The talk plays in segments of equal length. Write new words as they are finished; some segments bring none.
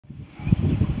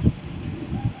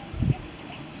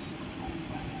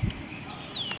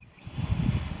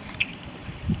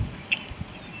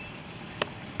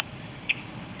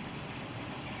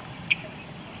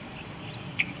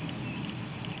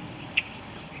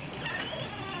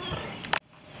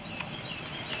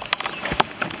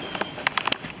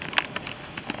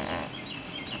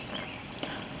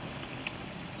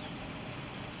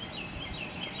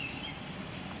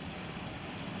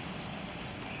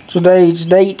Today's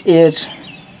date is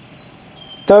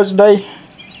Thursday,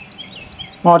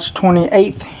 March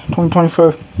 28th,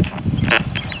 2024.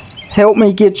 Help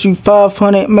me get you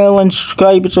 500 million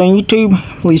subscribers on YouTube.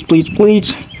 Please, please,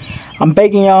 please. I'm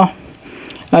begging y'all.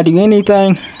 I'd do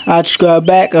anything. I'd subscribe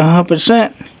back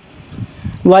 100%.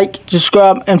 Like,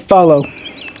 subscribe, and follow.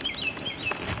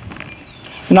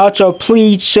 And also,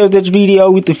 please share this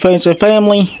video with your friends and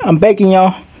family. I'm begging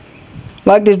y'all.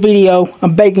 Like this video.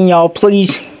 I'm begging y'all,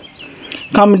 please.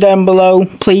 Comment down below,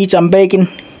 please. I'm begging.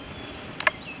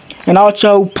 And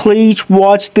also, please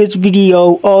watch this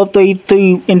video all the way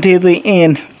through until the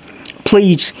end.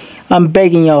 Please, I'm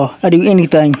begging y'all. I do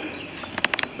anything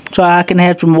so I can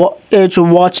have some extra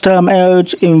watch time,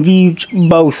 hours, and views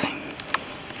both.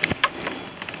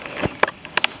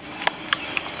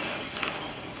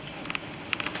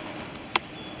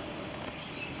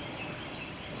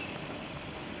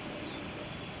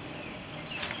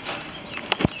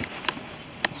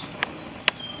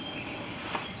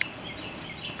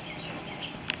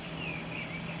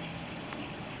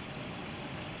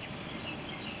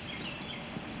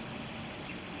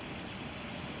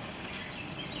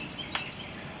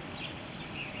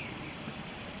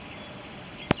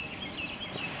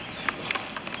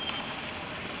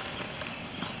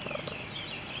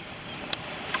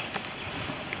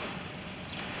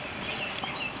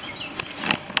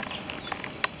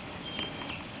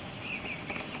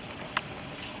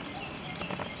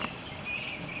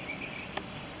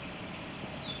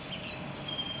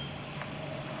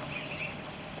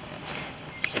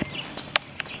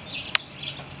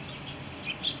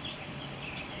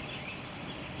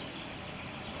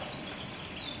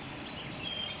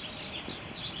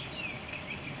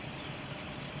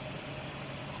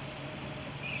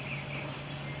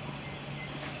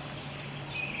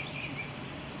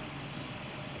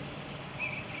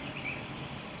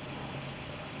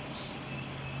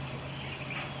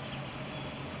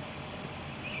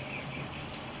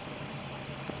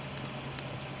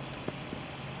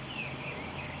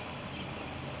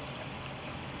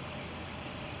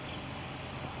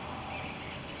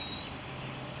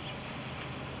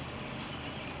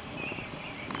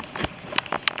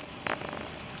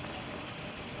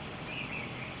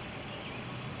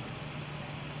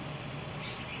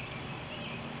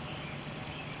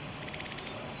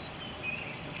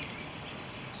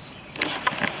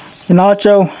 And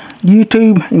also,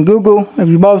 YouTube and Google, if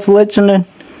you're both listening,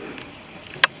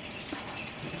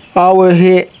 I will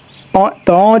hit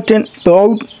the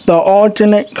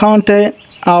alternate content.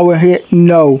 I will hit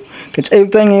no, because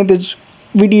everything in this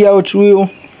video is real.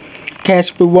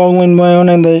 Cats be rolling around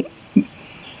in the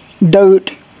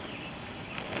dirt,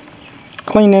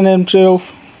 cleaning themselves,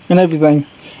 and everything.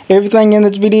 Everything in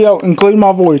this video, including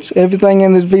my voice, everything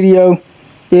in this video,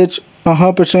 it's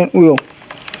 100% real.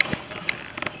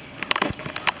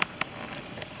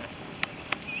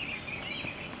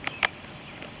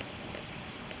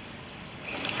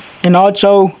 And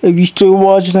also, if you're still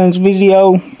watching this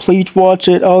video, please watch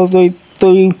it all the way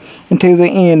through until the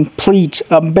end. Please,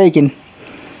 I'm begging.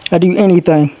 I do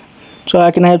anything so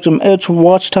I can have some extra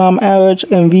watch time, hours,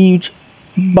 and views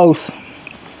both.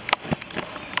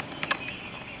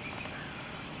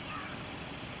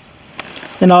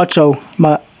 And also,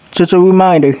 just a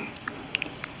reminder,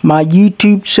 my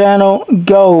YouTube channel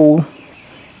goal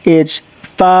is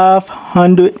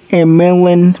 500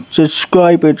 million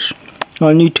subscribers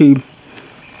on YouTube.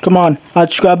 Come on, I'll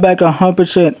subscribe back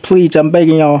 100%. Please, I'm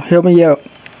begging y'all. Help me out.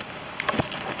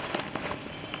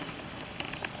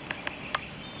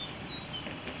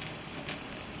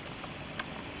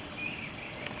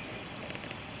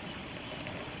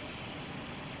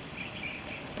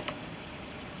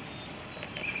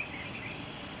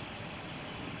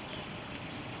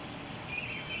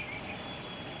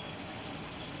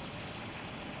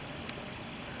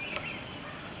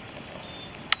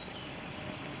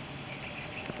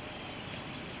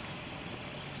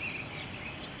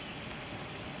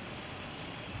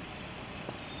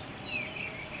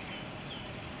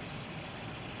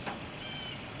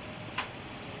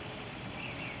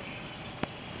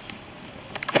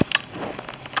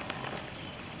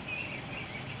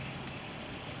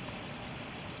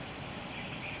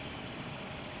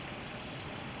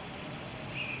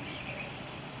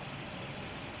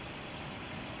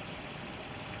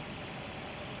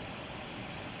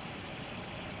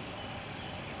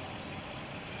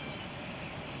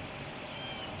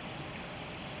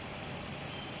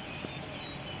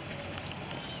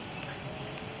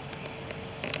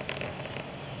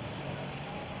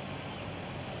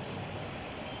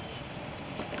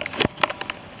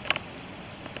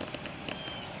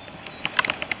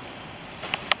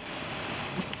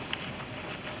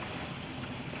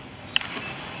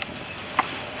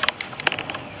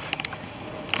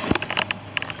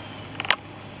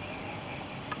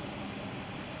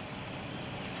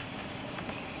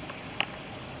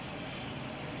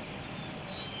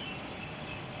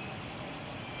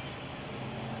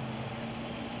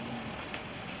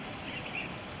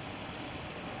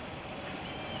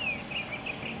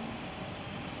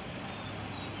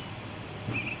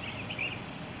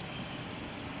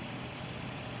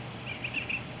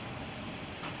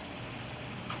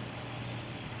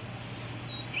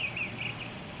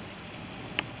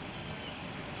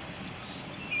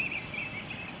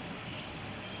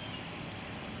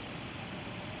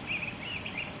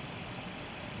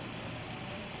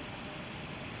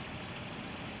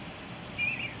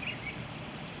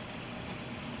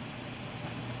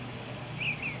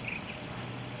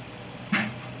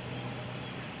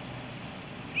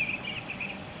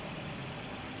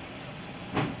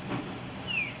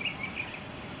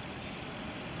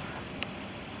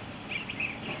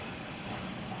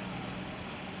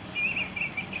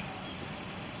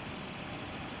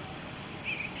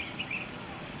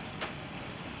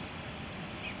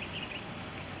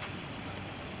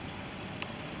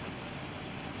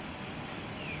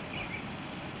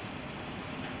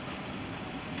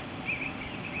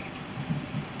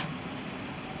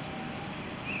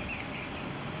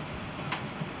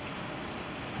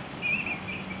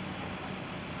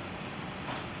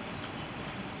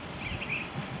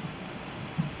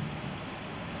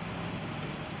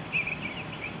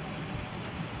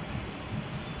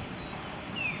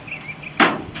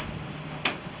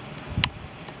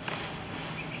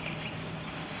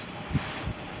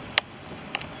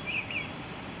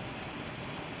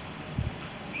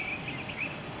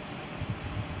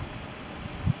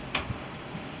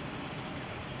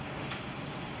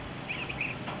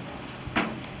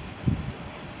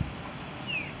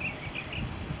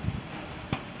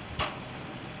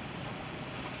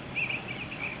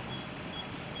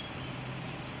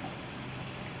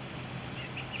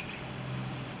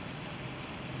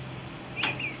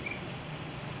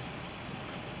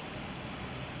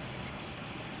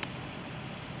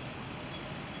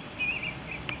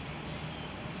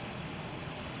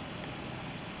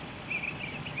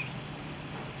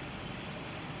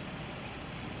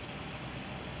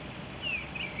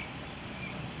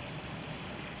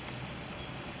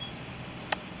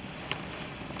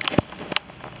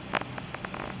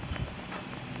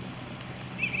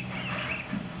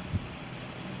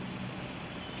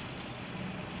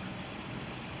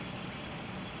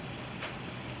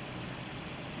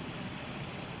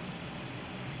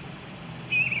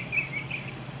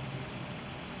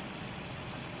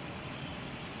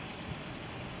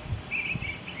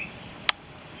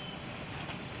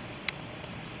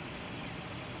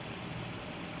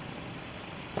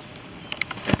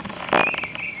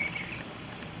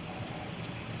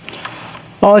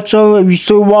 Also, if you're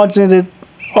still watching this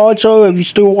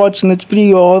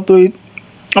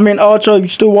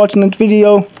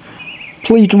video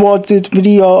please watch this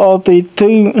video all the way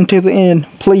through until the end.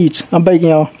 Please, I'm begging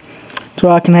y'all. So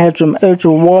I can have some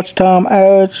extra watch time,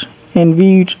 ads, and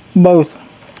views, both.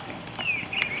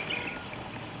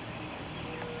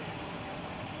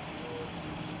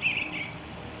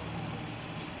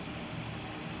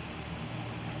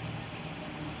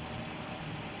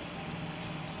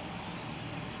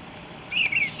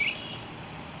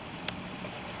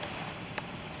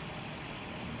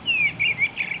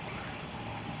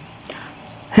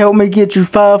 Help me get you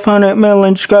 500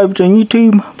 million subscribers on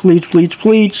YouTube. Please, please,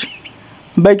 please.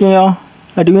 I'm begging y'all.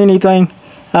 I'd do anything.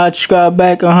 I'd subscribe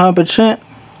back 100%.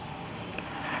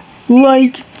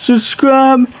 Like,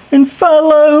 subscribe, and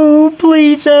follow.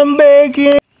 Please, I'm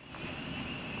begging.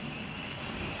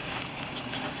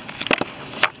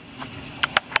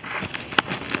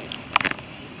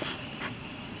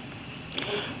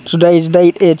 Today's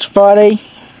date is Friday,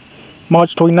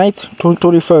 March 29th,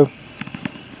 2024.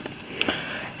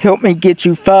 Help me get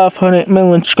you 500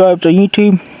 million subscribers on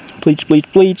YouTube. Please, please,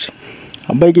 please.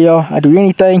 I'm begging y'all. I'd do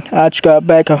anything. I'd subscribe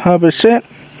back 100%.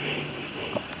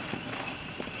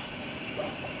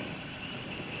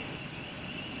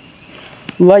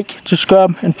 Like,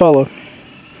 subscribe, and follow.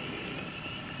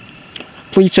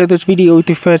 Please share this video with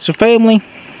your friends and family.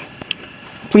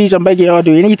 Please, I'm begging y'all to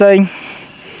do anything.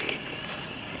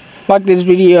 Like this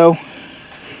video.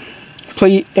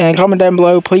 Please, and comment down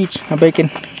below, please. I'm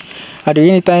begging. I'll do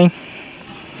anything.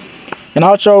 And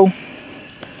also,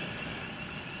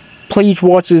 please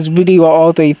watch this video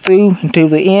all the way through until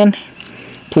the end.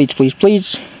 Please, please,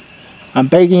 please. I'm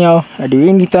begging y'all. I'll do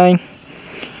anything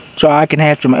so I can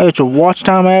have some extra watch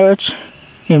time, ads,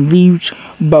 and views,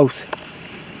 both.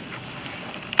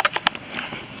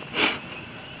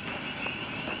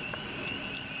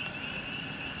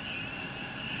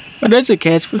 What is it,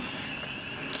 Casper?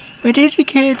 What is it,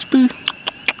 Casper?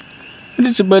 What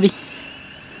is it, buddy?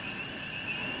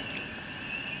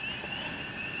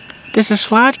 There's a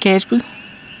slide, Casper.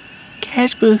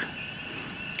 Casper.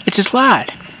 It's a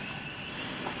slide.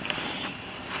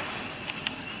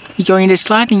 You go in the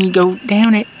slide and you go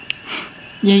down it.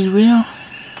 Yeah, you will.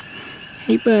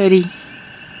 Hey, buddy.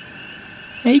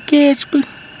 Hey, Casper.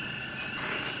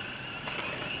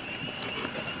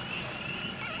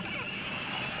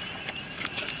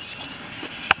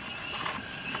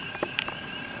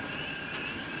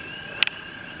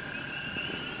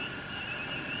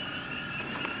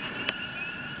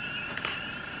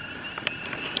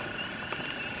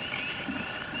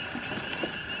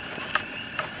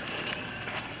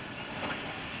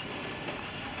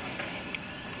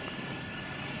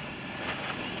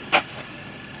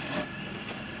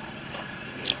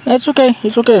 It's okay.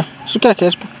 It's okay. It's okay,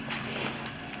 Casper.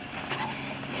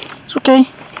 It's okay.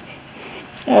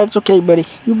 Yeah, it's okay, buddy.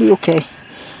 You'll be okay.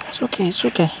 It's okay. It's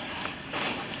okay.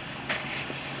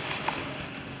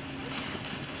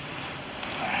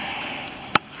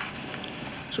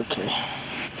 It's okay.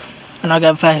 And I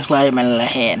got a flashlight in my little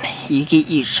hand. You get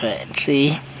used to it.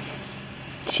 See?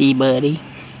 See, buddy?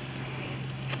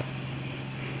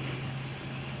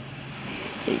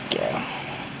 There you go.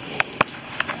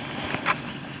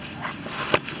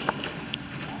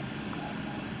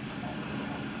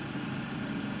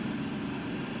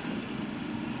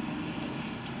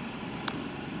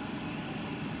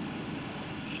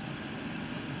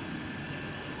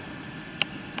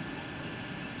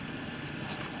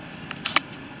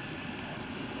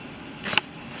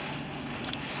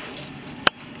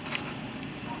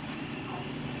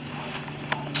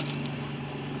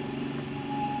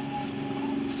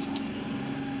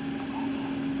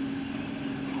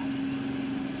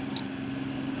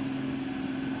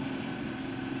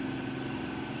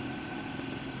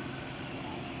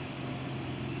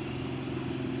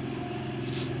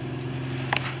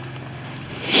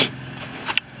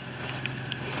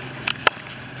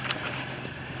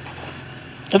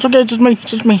 It's okay, it's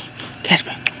just me,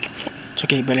 Casper. It's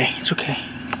okay, buddy, it's okay.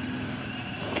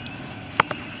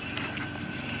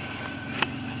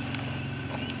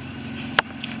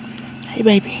 Hey,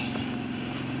 baby.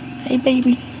 Hey,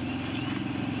 baby.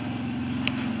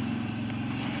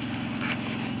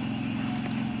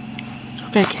 It's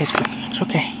okay, Casper, it's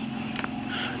okay.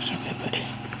 It's okay, buddy.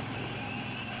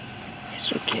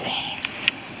 It's okay.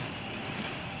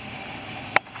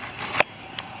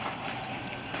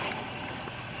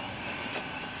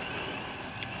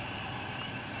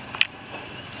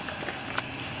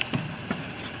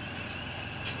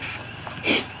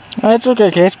 It's okay,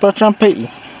 Casper. I'm trying to pet you.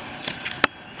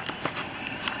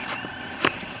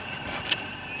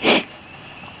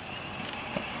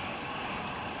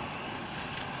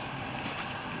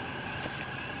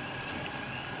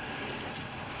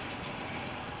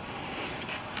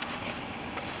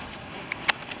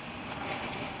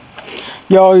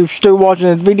 Y'all, if you're still watching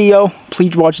this video,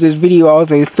 please watch this video all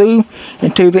the way through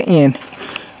and to the end.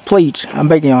 Please, I'm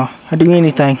begging y'all. I'll do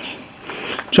anything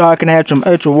so I can have some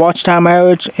extra watch time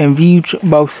hours and views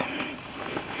both.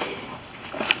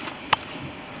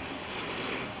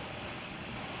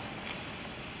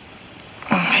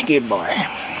 Good boy.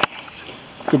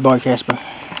 Good boy, Casper.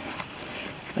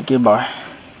 Good boy.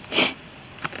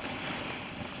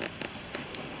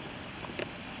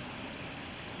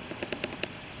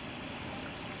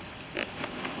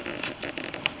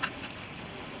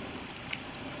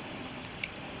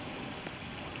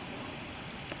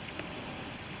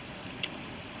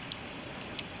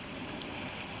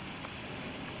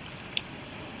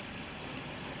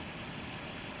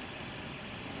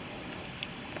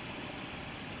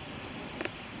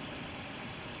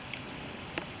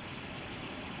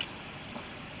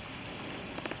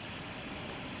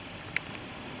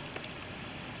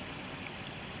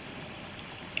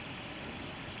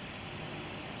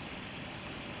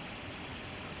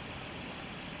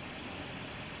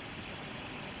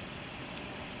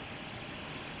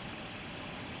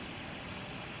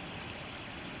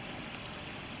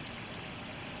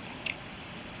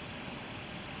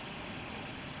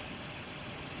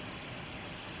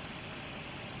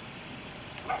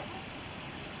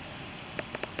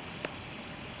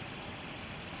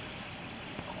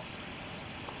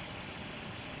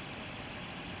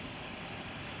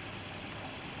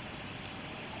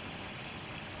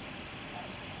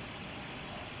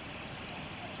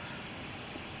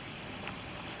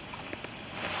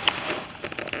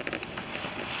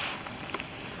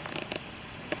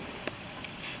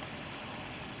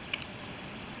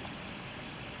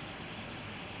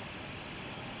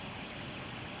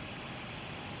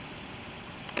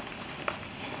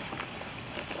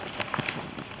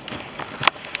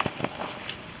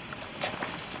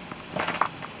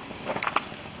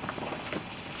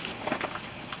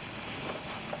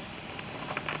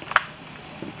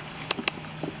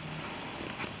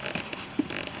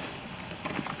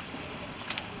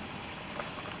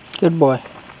 Good boy.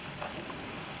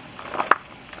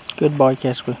 Good boy,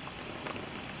 Casper.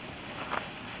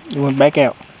 You went back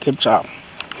out. Good job.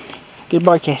 Good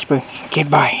boy, Casper.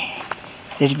 Good boy.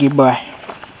 That's a good boy.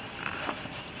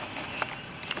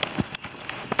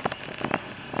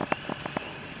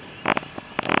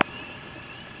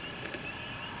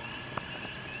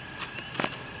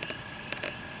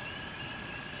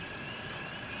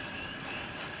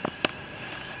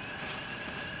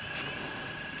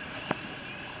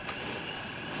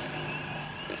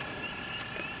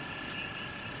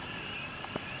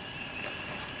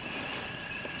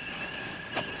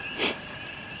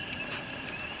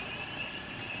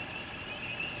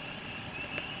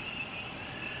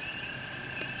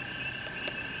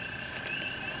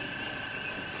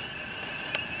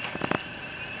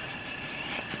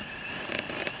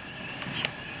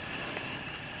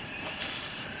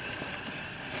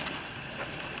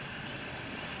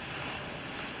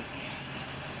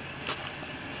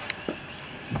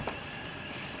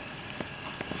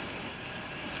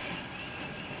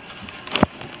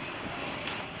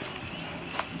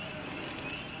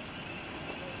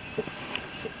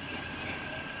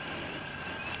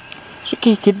 It's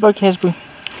okay, good boy, Casper.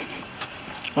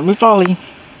 Let me follow you.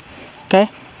 Okay?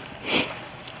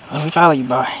 Let me follow you,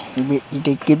 boy. You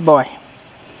did good boy.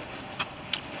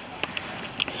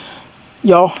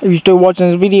 Y'all, if you're still watching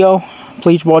this video,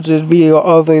 please watch this video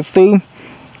all the way through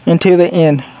until the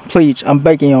end. Please, I'm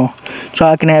begging y'all. So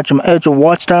I can have some extra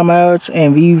watch time hours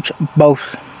and views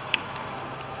both.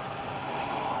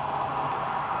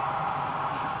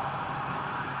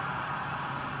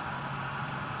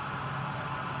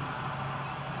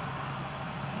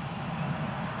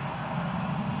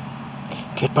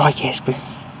 Good boy, Casper.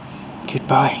 Good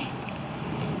boy.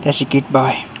 That's a good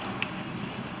boy.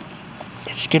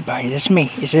 That's a good boy. Is this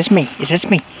me? Is this me? Is this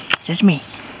me? Is this me?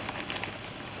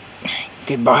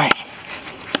 Good boy.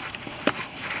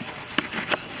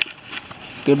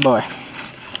 Good boy.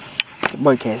 Good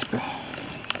boy, Casper.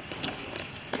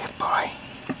 Good boy.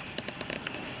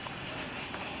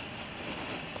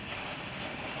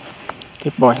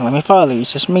 Good boy. Let me follow you.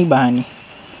 It's just me behind you.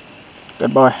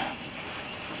 Good boy.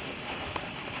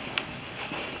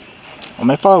 Let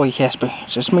me follow you, Casper.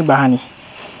 It's just me behind you.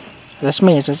 That's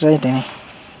me. It's just Anthony.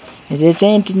 It's just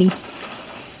Anthony.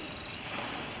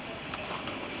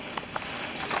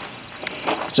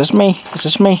 It's just me. It's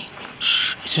just me.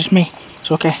 Shh. It's just me.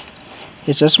 It's okay.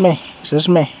 It's just me. It's just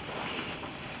me.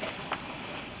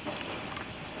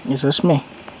 It's just me.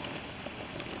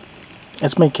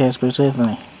 It's me, Casper. It's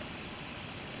Anthony.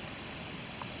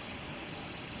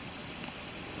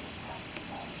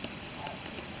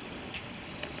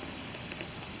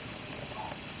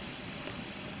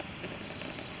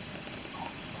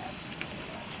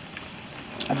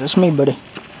 Just me, buddy.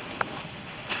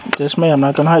 Just me. I'm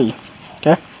not gonna hurt you.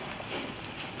 Okay?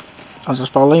 I'll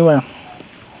just follow you around.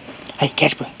 Hey,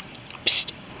 Casper.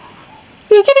 Psst.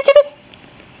 Get it.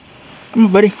 Come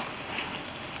on, buddy.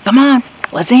 Come on.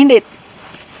 Let's end it.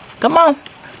 Come on.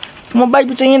 Come on, baby.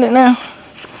 Let's end it now.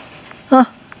 Huh?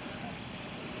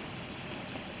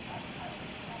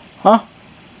 Huh?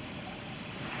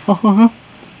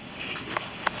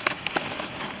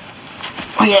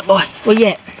 Where you at, boy? Where you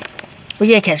at? Where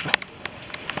you at, Casper?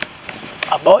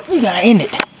 Oh, boy, you gotta end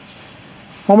it.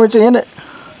 Want me to end it?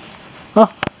 Huh?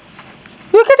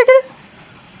 You get it.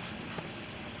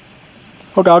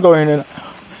 Okay, I'll go ahead and end it.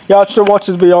 Y'all still watch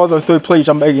this video all the way through, please.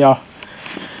 I'm begging y'all.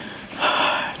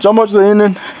 It's almost the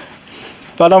ending.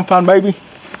 If I don't find baby,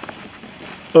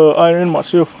 I end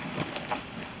myself.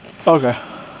 Okay.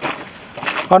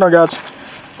 I know, guys.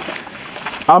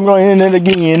 I'm gonna end it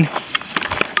again.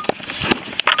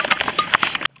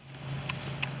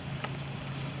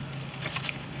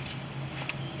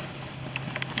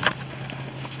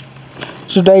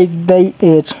 Today's date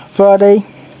is Friday,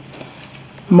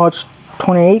 March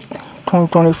 28th,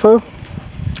 2024.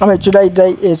 I mean, today's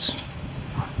date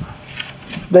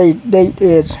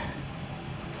is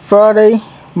Friday,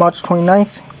 March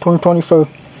 29th, 2024.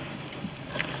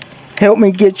 Help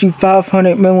me get you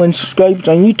 500 million subscribers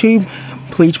on YouTube.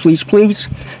 Please, please, please.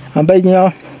 I'm begging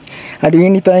y'all. I do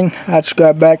anything, I'd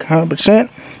subscribe back 100%.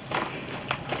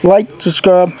 Like,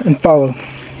 subscribe, and follow.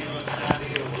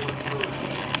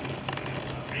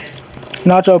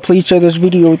 And also, please share this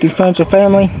video with your friends and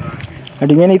family. I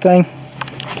do anything.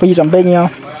 Please, I'm begging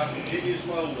y'all.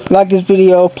 Like this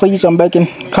video, please, I'm begging.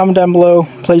 Comment down below,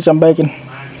 please, I'm begging.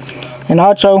 And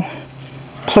also,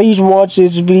 please watch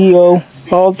this video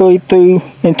all the way through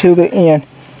until the end.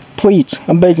 Please,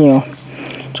 I'm begging y'all.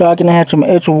 So I can have some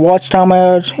extra watch time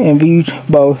hours and views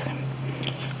both.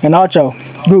 And also,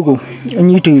 Google and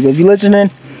YouTube. If you're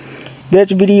listening, this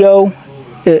video,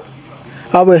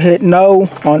 I will hit no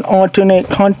on alternate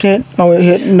content. I will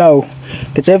hit no.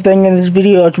 Because everything in this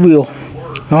video is real.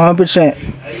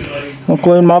 100%.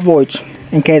 Including my voice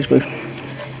and Casper.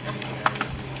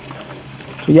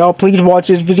 So y'all please watch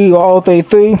this video all the way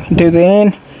through until the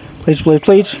end. Please, please,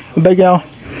 please. I beg y'all.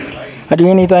 I do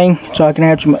anything so I can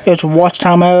have some extra watch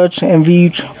time hours and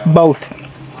views both.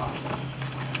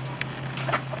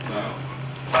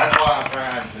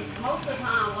 Most of the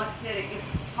time, like I said, it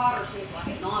gets hotter seems like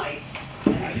at night.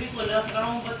 And there's usually nothing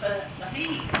on but the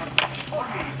heat.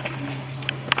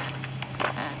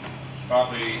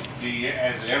 Probably,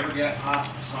 has it ever got hot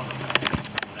for summer?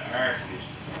 The air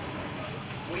conditioning.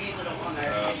 We usually don't run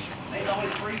air conditioning. There's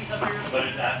always a breeze up here.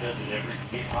 But does it ever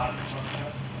get hot in the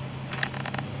summer?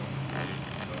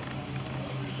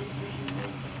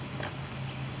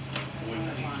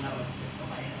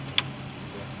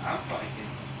 I'm thinking.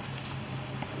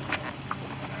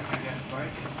 I got to break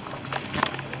it.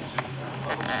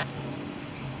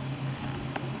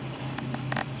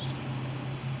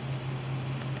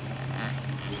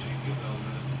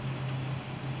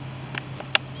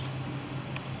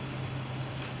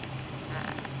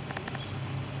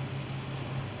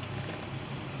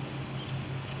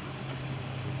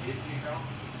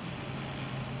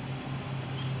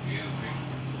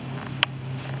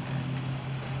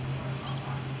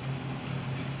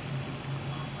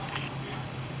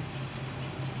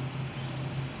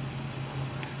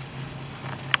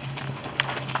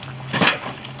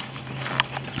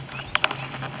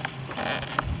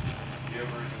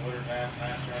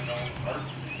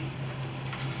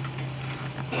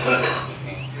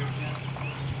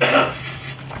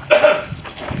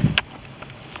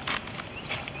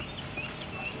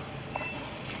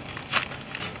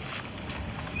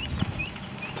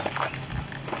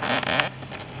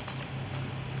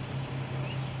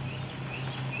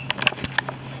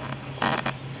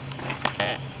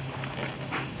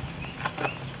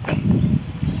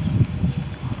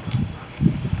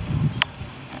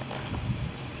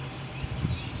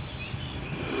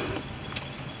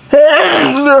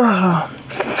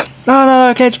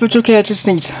 No, Casper, it's okay, I just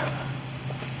sneeze.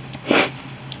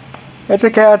 It's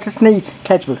okay, I just sneeze,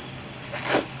 Casper.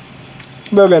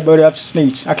 Be okay, buddy, I just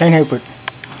sneeze. I can't help it.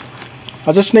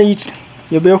 I just sneeze.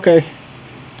 You'll be okay.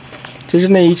 Just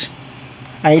sneeze.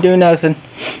 I ain't doing nothing.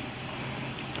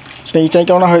 Sneeze ain't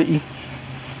gonna hurt you.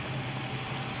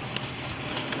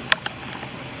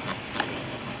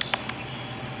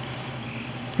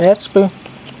 Casper.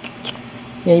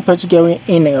 You ain't supposed to go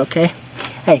in there, okay?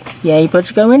 Hey, you ain't supposed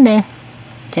to go in there.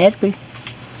 Casper.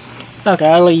 Okay,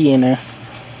 I'll leave you in there.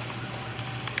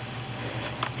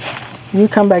 You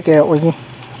come back out, will you?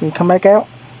 You come back out?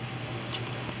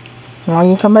 No,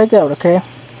 you come back out, okay?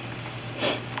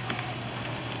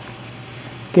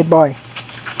 Good boy.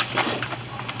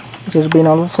 Just being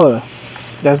on the floor.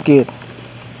 That's good.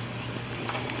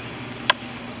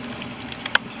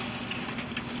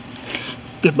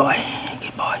 Good boy.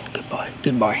 Good boy. Good boy.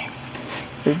 Good boy.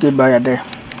 There's a good boy out there.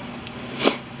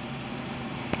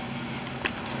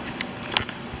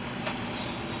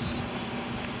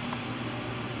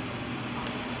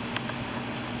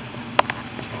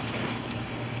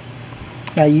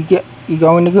 Now you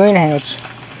go in the greenhouse.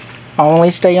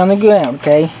 Only stay on the ground,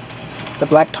 okay? The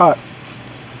black top.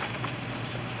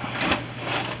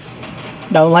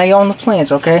 Don't lay on the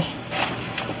plants, okay?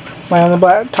 Lay on the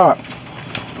black top.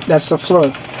 That's the floor.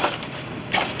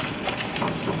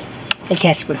 Hey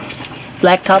Casper,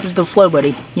 black top is the floor,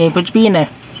 buddy. You ain't supposed to be in there.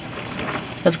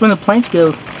 That's where the plants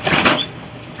go.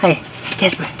 Hey,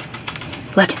 Casper,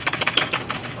 look,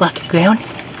 ground.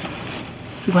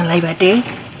 You wanna lay right there?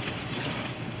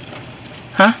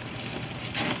 Huh?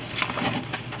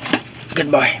 Good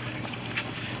boy.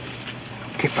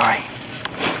 Good boy.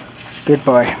 Good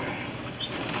boy.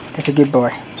 That's a good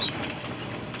boy.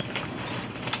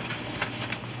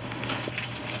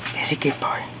 That's a good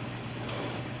boy.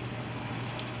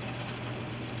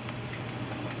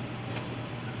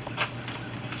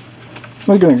 What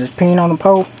are you doing? Just peeing on the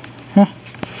pole? Huh?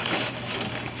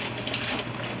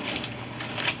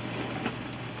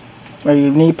 Well,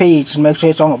 you need pee, just make sure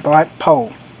it's on a black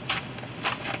pole.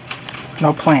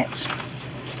 No plants.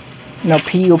 No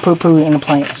pee or poo-poo in the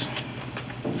plants.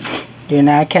 You're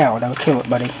not a cow. That'll kill it,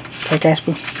 buddy. Okay,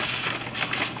 Casper?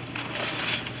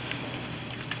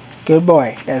 Good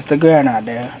boy. That's the ground out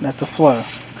there. That's the floor.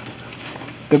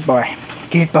 Good boy.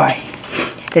 Good boy.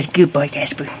 That's a good boy,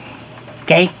 Casper.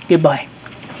 Okay? Good boy.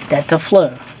 That's the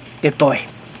floor. Good boy.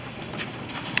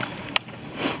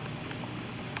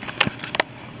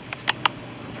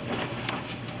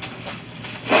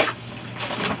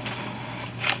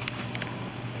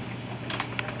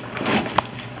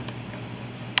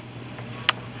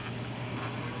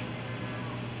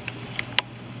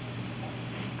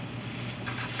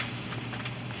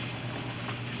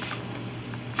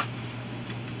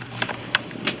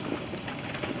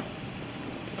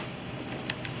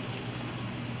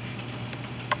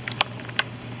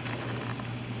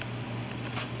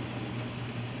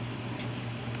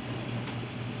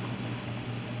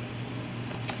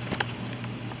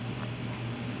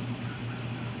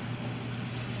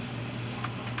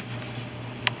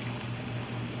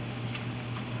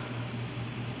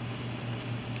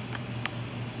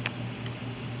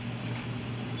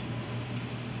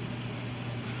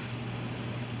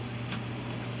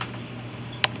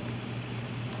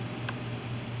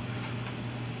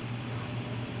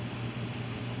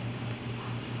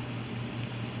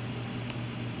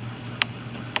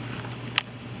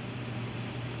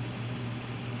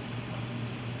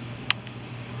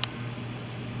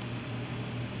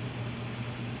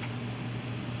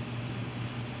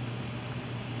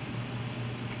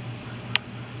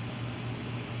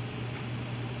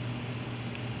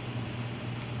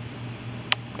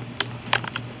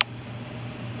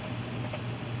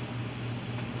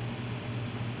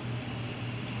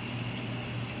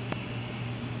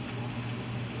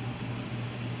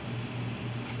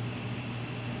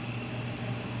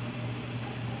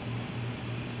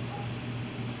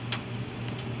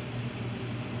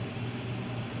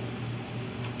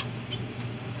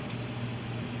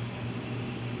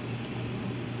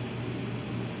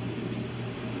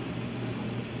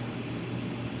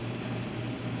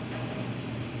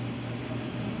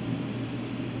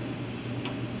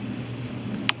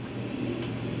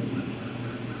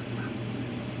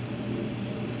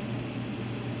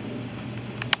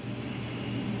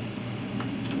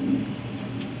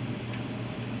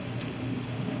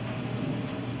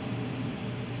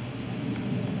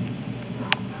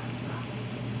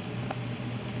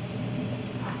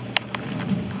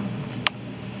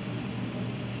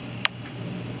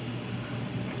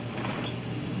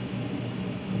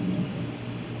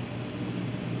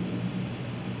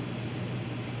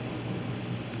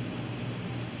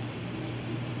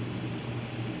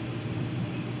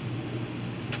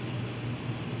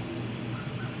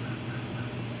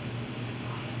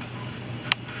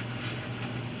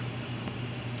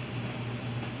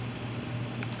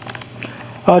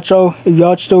 Also, if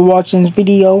y'all still watching this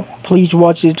video, please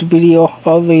watch this video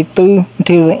all the way through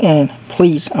until the end.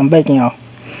 Please, I'm begging y'all.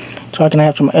 So I can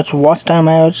have some extra watch time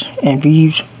hours and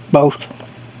views both.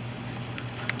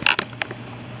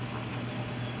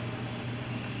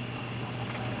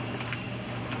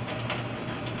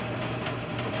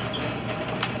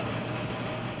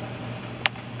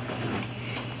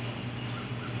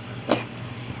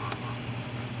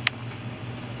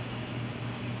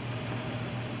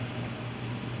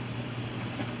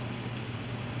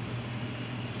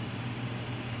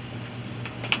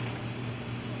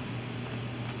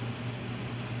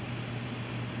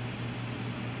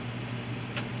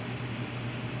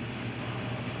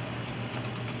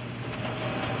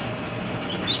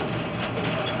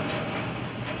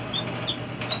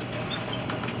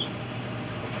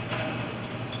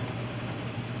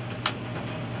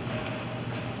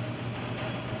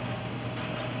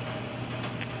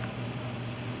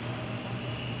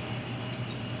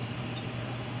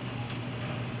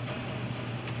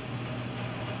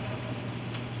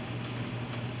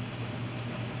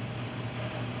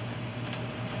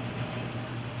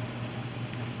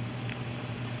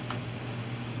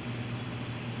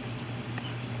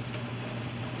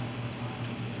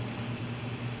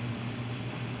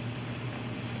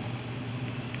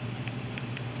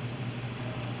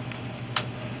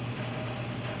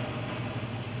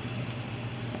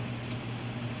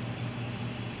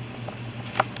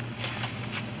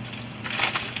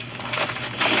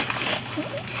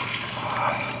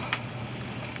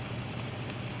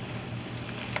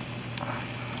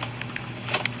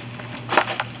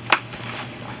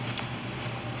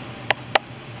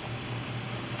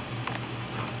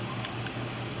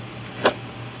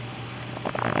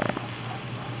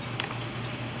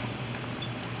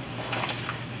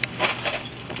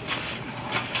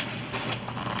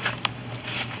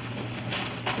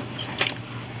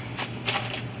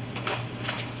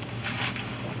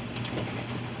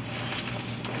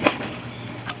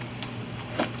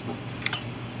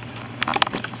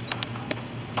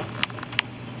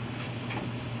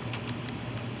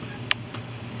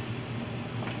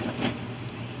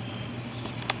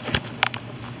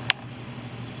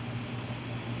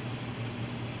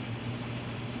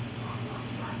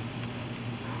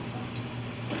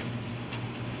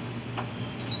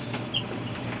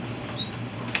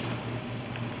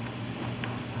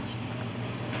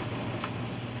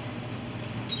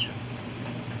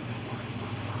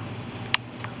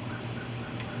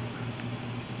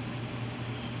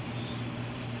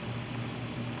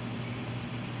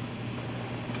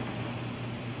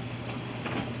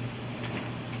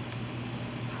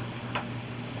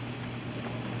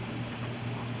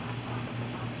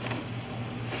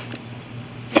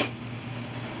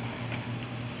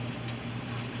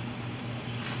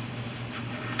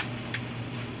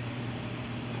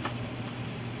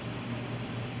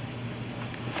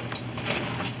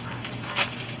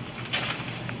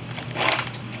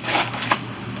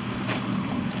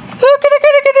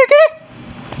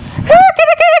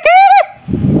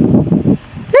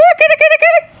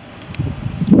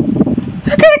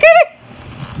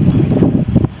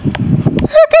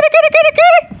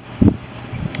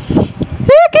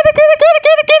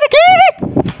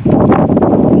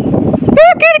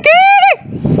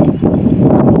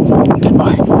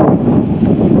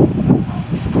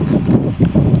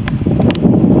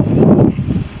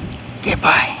 Get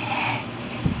by.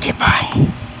 Get by.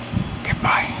 Get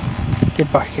by.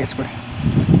 Get by, Casper.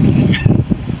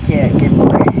 Yeah, get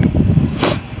by.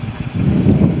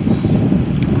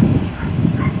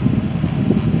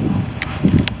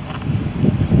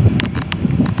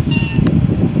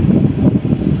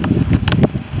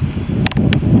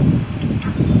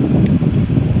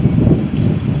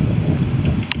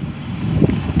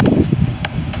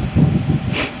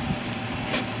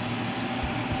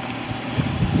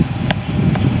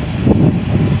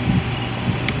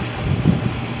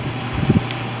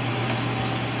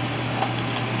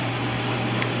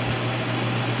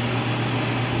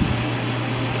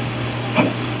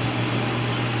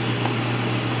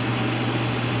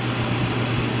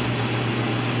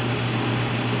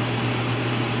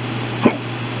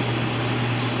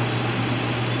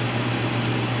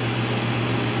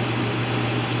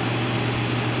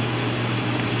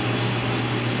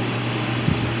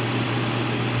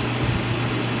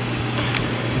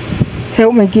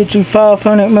 Help me get you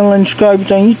 500 million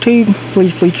subscribers on YouTube.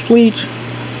 Please, please, please.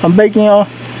 I'm begging y'all.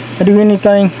 I do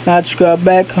anything, I'd subscribe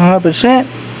back 100%.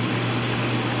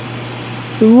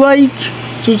 Like,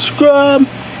 subscribe,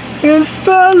 and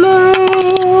follow.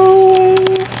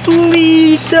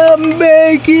 Please, I'm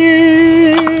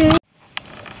begging.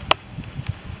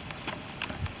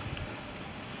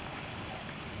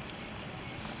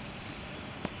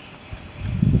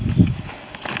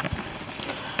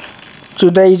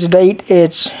 Today's date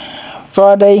is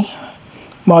Friday,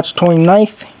 March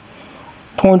 29th,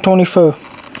 2024.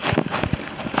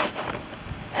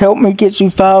 Help me get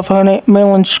you 500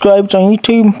 million subscribers on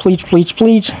YouTube. Please, please,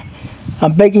 please.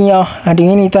 I'm begging y'all. I do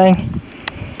anything.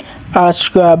 I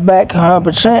subscribe back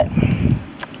 100%.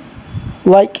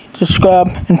 Like, subscribe,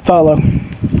 and follow.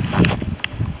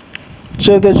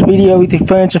 Share this video with your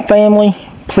friends and family.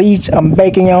 Please, I'm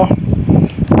begging y'all.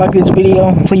 Like this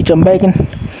video. Please, I'm begging.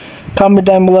 Comment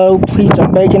down below, please,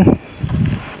 I'm begging.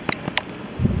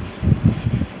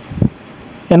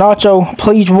 And also,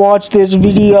 please watch this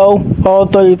video all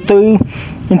the way through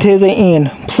until the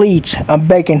end. Please, I'm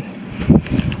begging.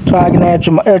 So I can add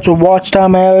some extra watch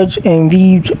time hours and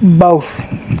views both.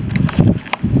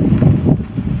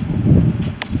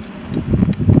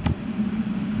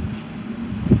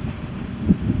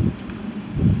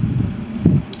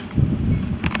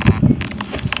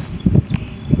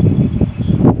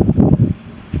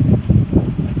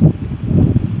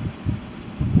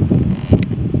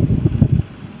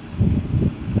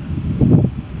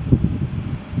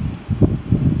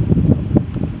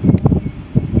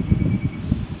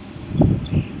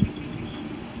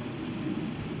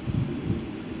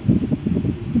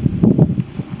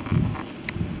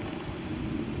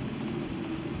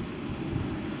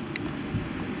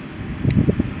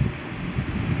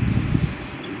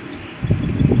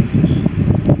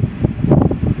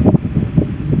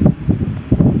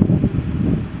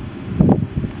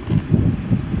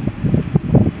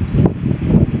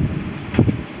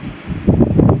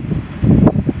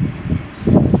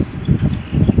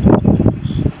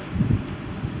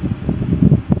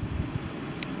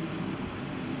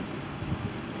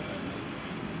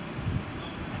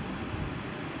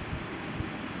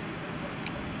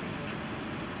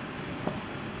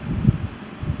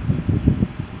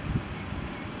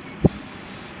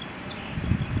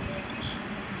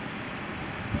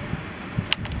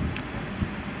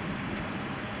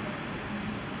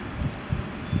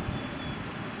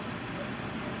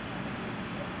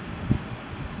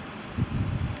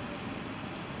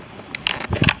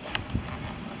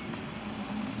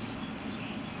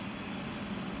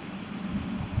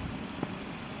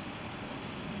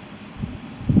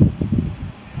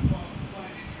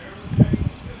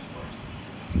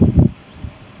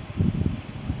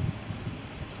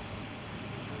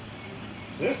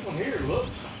 This one here looks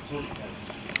pretty nice.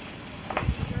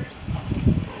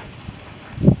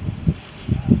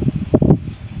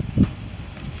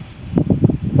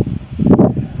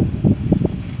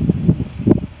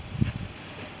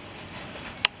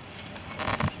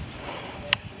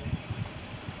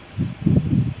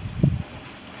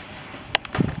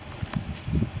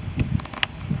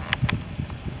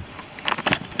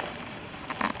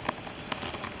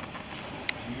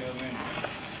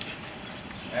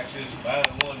 Access buy the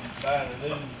one, buy the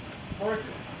new.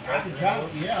 I can try to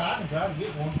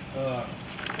get one. I'm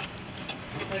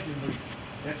thinking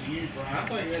that's a used one. I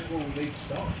think that's where we need to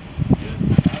start.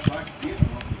 I'd like to get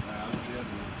one. I'd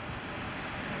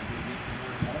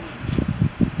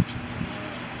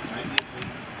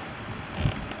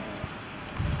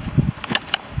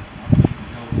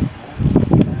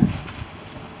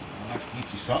like to get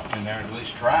you something in there and at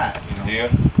least try it, you know. Yeah.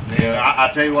 Then Yeah. I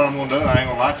tell you what I'm gonna do. I ain't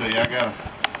gonna lie to you.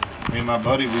 Me and my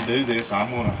buddy, we do this. I'm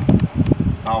gonna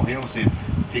call him and see if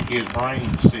pick his brain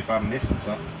to see if I'm missing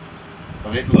something.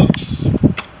 But it looks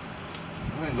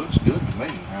good to me.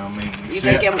 I mean, You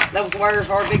think those wires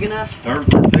are big enough? they're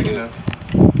big enough.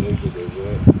 Those are the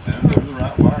And they're the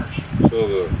right wires.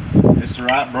 So It's the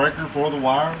right breaker for the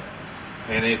wire,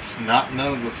 and it's not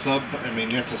none of the sub. I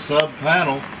mean, it's a sub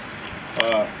panel.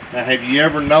 Now, have you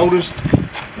ever noticed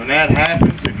when that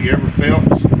happens? Have you ever felt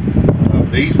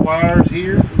these wires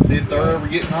here? See if they're ever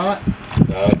getting hot?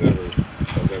 no, I've never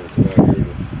come out here to.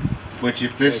 Which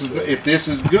if this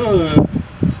is good,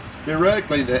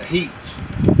 theoretically that heat,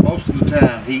 most of the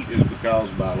time heat is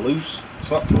caused by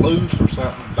something loose or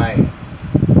something bad.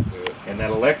 Yeah. And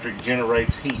that electric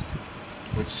generates heat,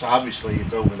 which obviously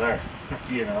it's over there,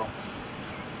 you know.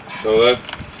 So that.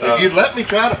 If you'd let me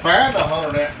try to fire the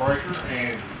 100 amp breaker,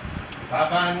 and if I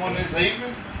find one this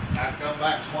evening, I'd come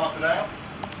back and swap it out.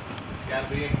 It's got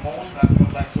to be in the morning. I'd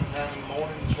come back sometime in the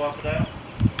morning and swap it out.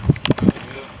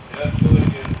 That's good.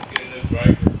 Get a new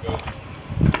breaker. But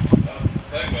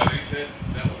think about it. He said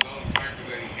that was the only breaker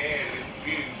that he had. It was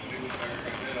used, and he was like, I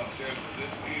got that off there. But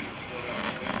this fuse is going out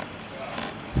there.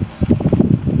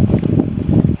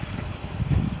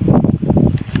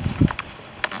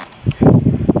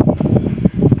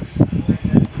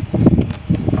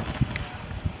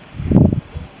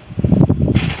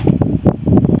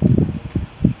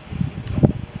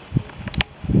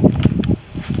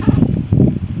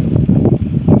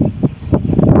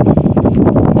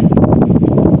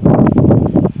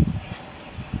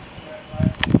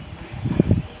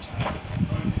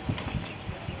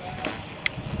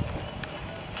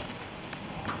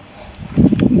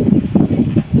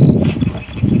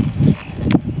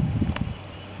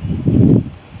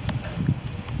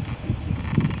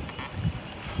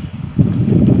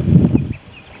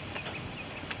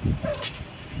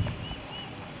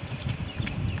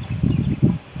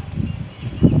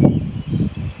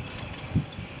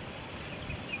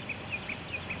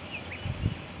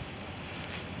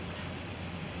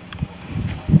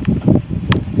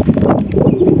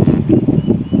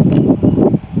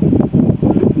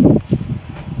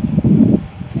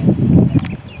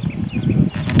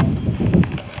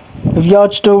 If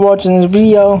y'all still watching this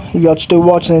video,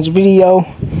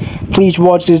 please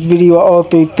watch this video all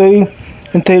through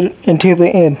until the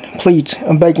end. Please,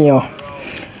 I'm begging y'all.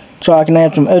 So I can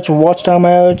have some extra watch time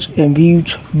hours and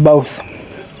views both.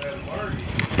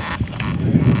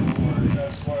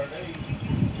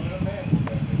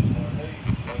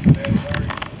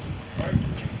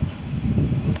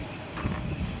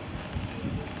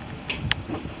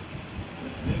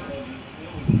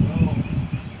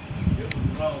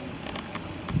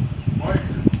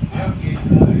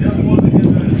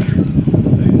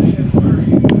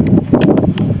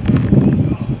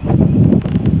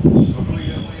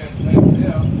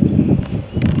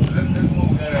 This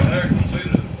one got out there.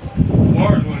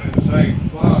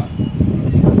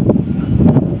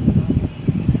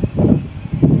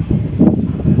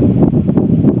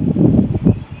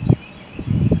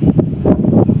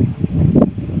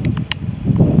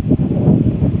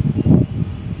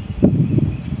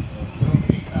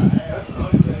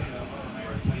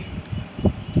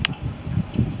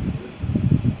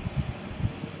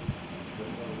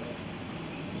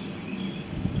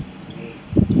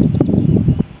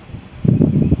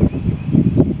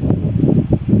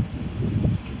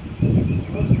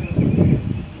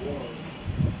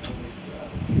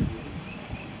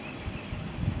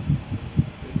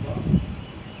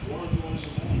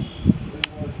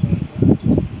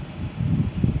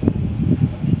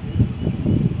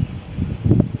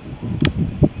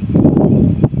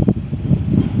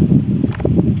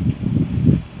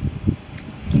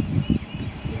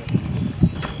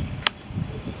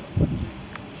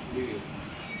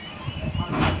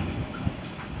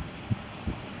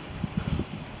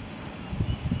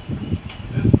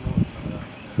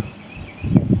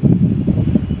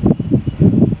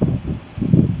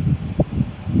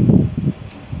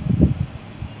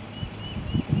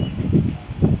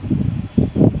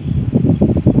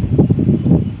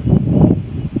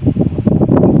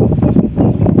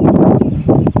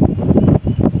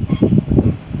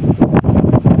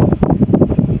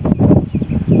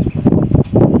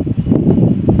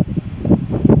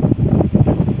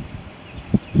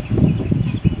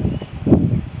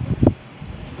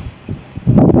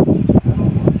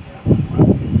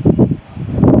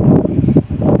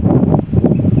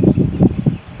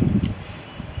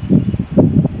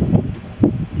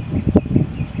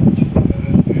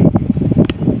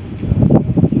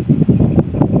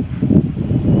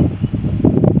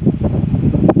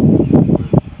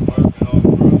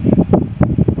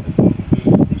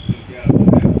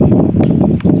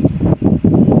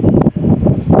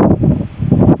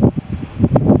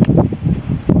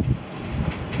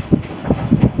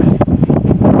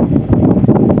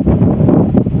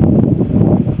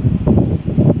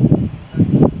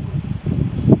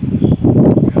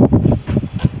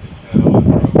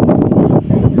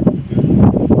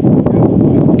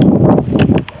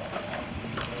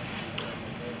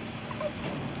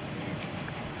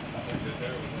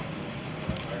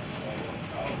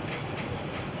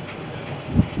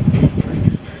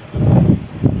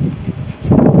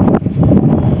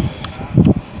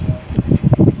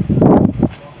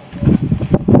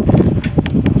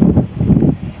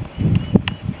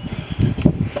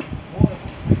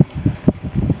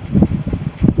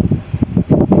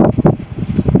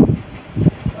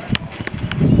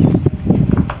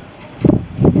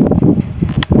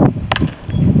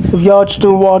 If y'all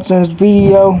still watching this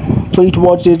video, please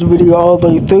watch this video all the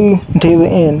way through until the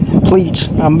end. Please,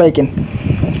 I'm begging.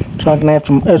 So I can have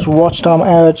some extra watch time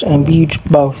ads and views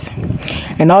both.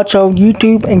 And also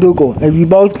YouTube and Google. If you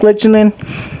both listening,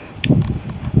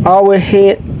 I will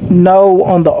hit no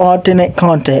on the alternate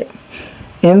content.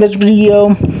 In this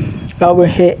video, I will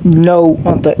hit no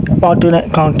on the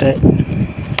alternate content.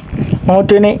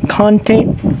 Alternate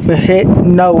content will hit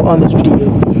no on this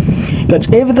video.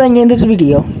 Because everything in this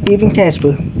video, even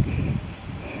Casper,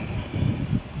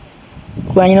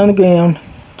 laying on the ground,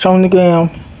 it's on the ground,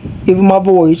 even my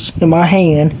voice in my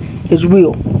hand is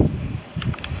real.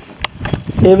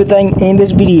 Everything in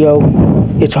this video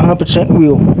is 100%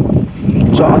 real.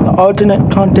 So on the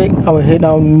alternate content, I will hit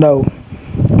on no.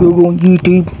 Google,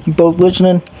 YouTube, you both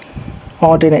listening,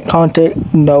 alternate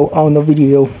content, no on the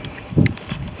video.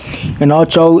 And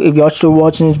also, if y'all still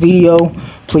watching this video,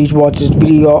 please watch this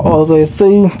video all the way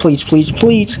through. Please, please,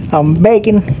 please. I'm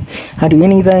begging. I do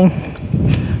anything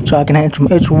so I can have some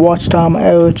extra watch time,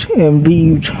 ads, and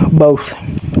views both.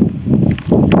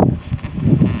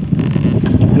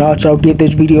 And also give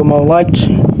this video more likes,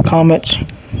 comments,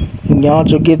 and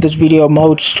also give this video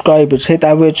more subscribers. Hit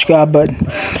that red subscribe button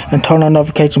and turn on the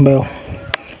notification bell.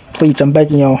 Please, I'm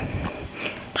begging y'all.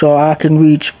 So I can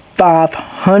reach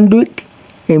 500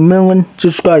 million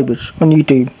subscribers on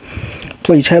YouTube.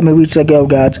 Please help me reach that goal,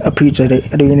 guys. I appreciate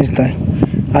it. I do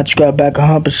anything. I subscribe back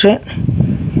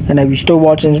 100%. And if you're still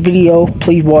watching this video,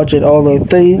 please watch it all the way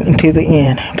through until the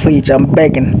end. Please, I'm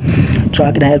begging. So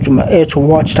I can have some extra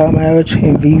watch time ads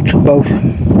and views both.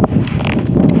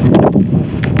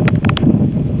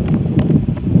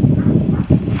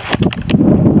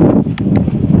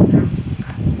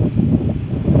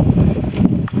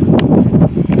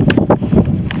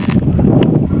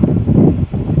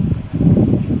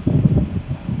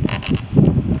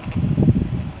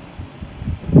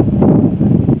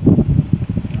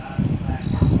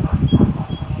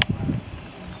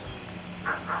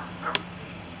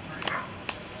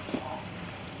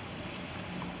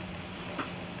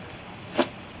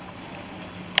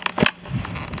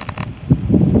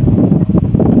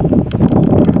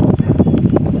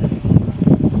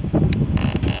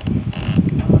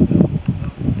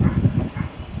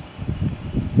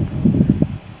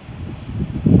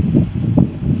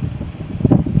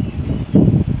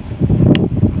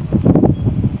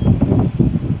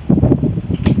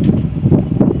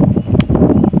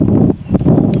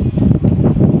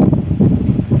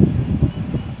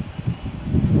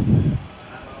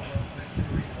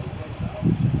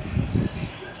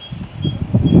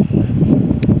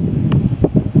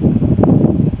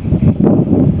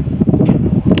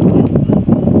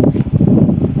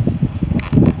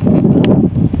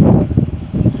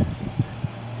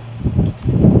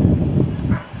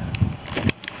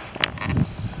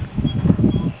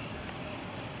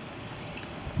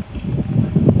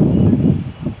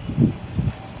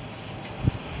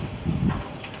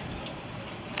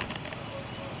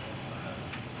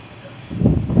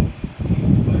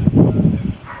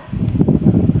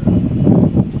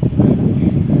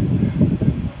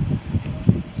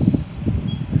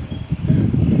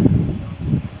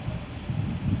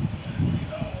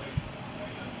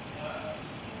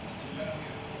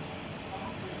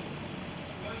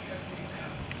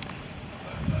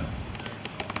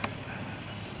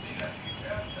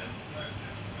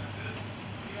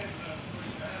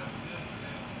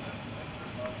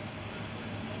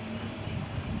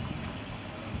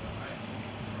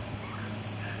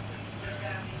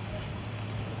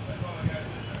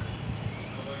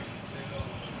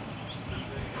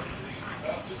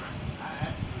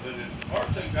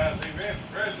 Times he ran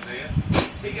for president,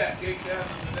 he got kicked out of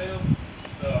the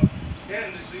damn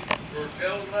candidacy for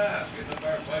telling lies, getting up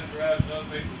there and plagiarizing other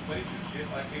people's speeches and shit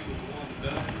like he was the one that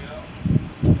done it, you know.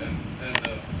 And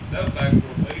that was back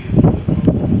before media.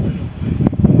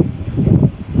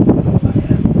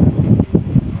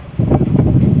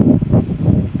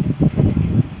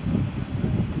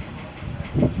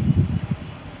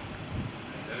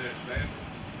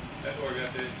 That's where I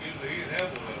got that. Usually he didn't have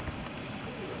one of them.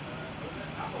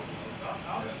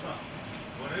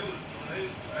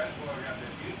 That's where I got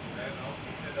that usually.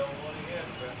 He said the only one he had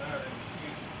was that there. That was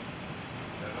usually.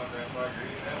 That's not that like he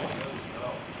didn't have one of those at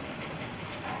all.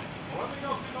 Well, let me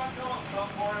know if you might come up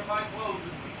something before everybody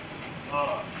closes.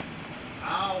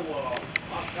 I'll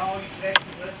call you, text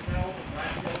you, let you know.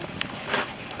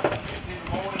 If in the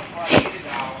morning before I get it,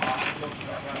 I'll go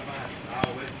start right back.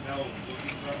 I'll let you know. We'll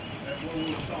get something. That's where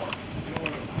we'll start.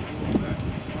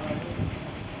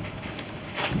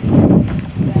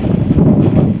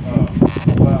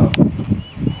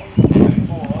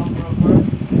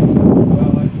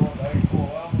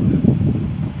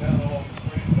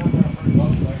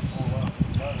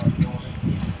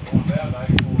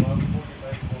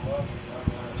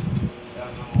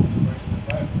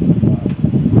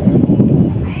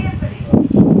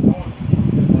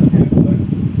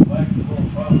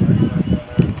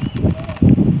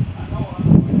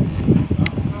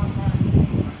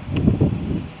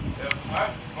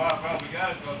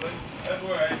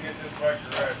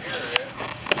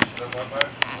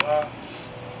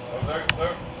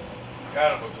 they're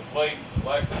kind of a complete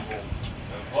electrical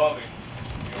and plumbing,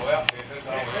 outfit. That's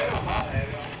all they have.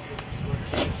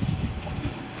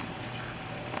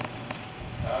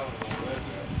 I don't know where that's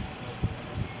at.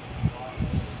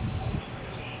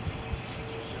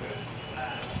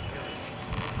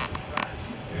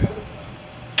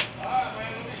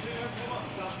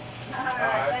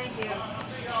 Thank you.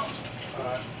 All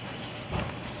right.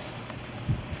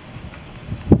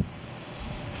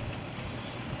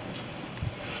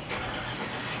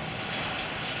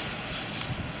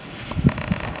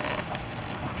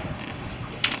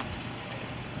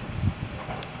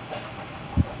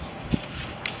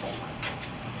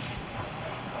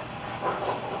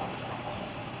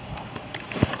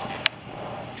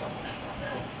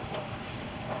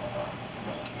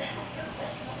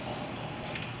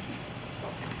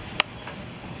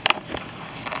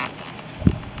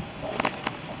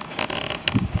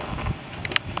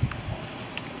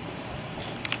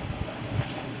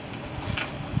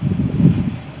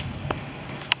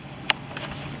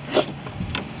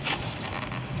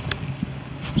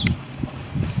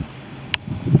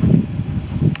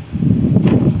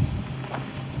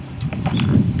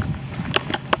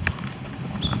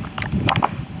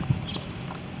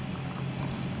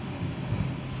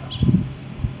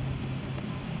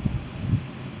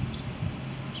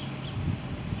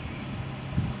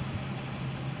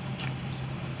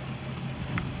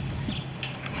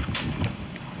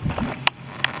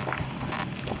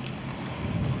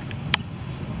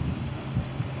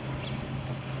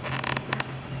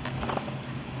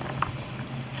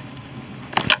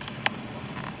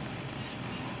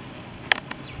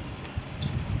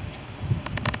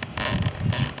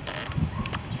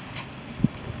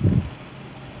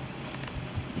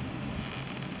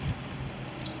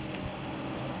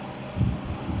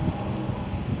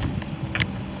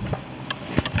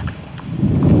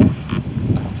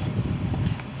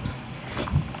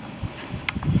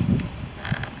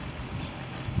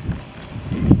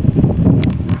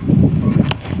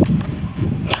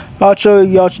 Also,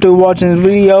 y'all still watching this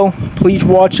video, please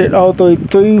watch it all the way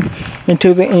through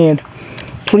until the end.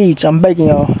 Please, I'm begging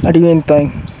y'all, I do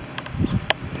anything.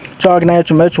 So I can add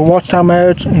some extra watch time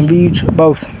ads and views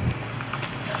both.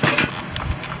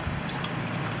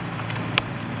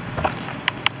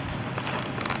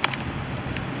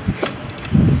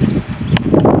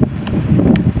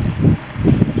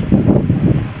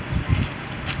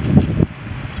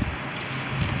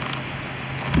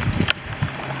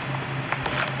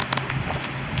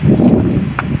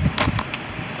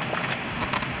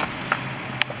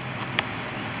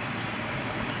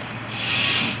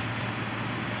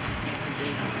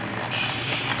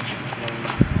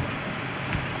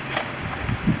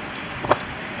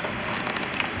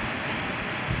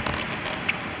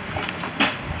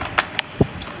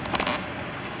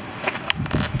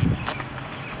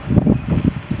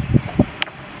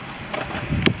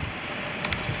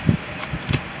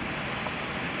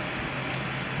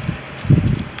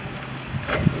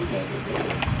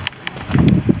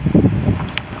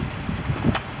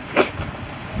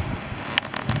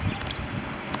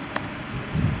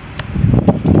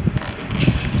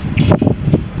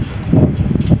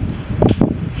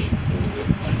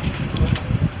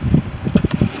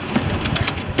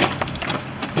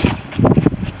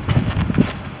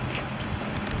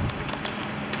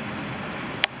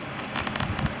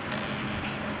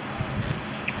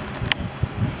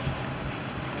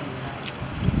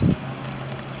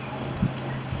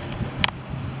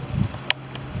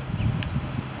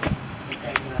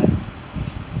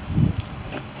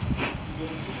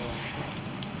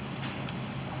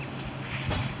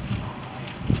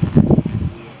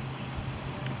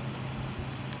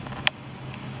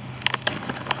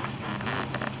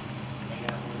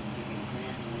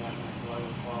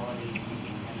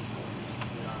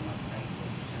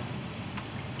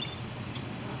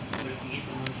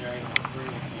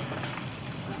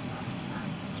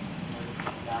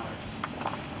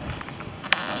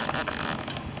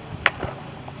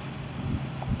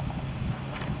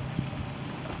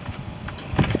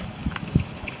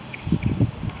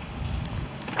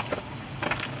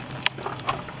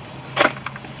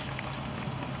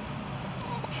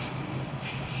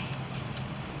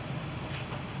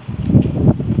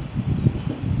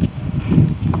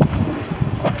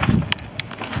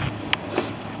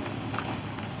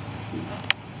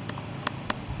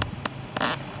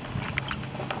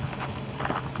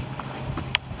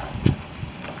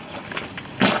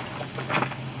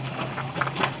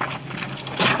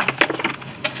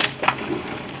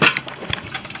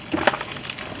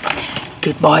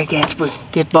 Goodbye,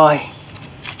 Gatsby. Goodbye.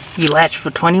 You last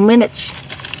for 20 minutes.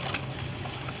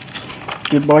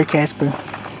 Good boy, Casper.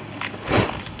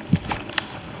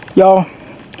 Y'all,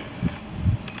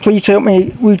 please help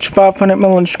me reach 500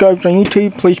 million subscribers on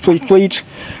YouTube. Please, please, please.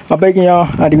 I'm begging y'all.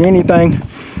 I do anything.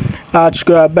 I'd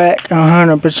subscribe back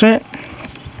 100%.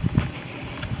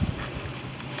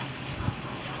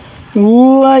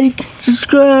 Like,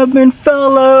 subscribe, and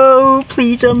follow.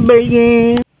 Please, I'm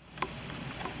begging.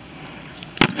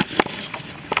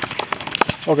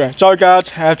 Okay, sorry guys,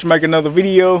 I have to make another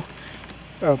video.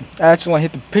 I accidentally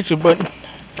hit the picture button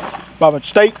by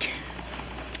mistake.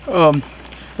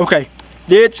 Okay,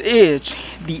 this is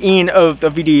the end of the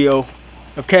video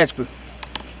of Casper.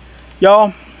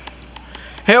 Y'all,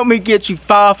 help me get you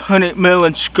 500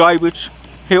 million subscribers.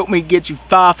 Help me get you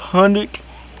 500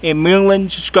 million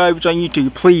subscribers on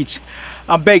YouTube, please.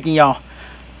 I'm begging y'all.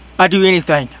 I do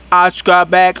anything. I subscribe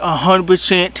back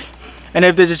 100%. And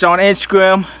if this is on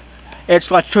Instagram,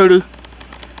 @Twitter,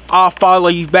 I'll follow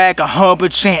you back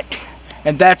 100%.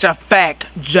 And that's a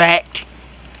fact, Jack.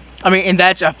 And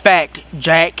that's a fact,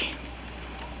 Jack.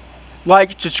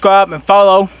 Like, subscribe, and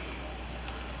follow.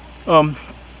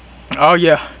 Oh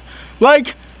yeah.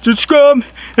 Like, subscribe,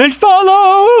 and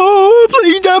follow.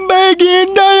 Please, I'm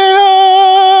begging.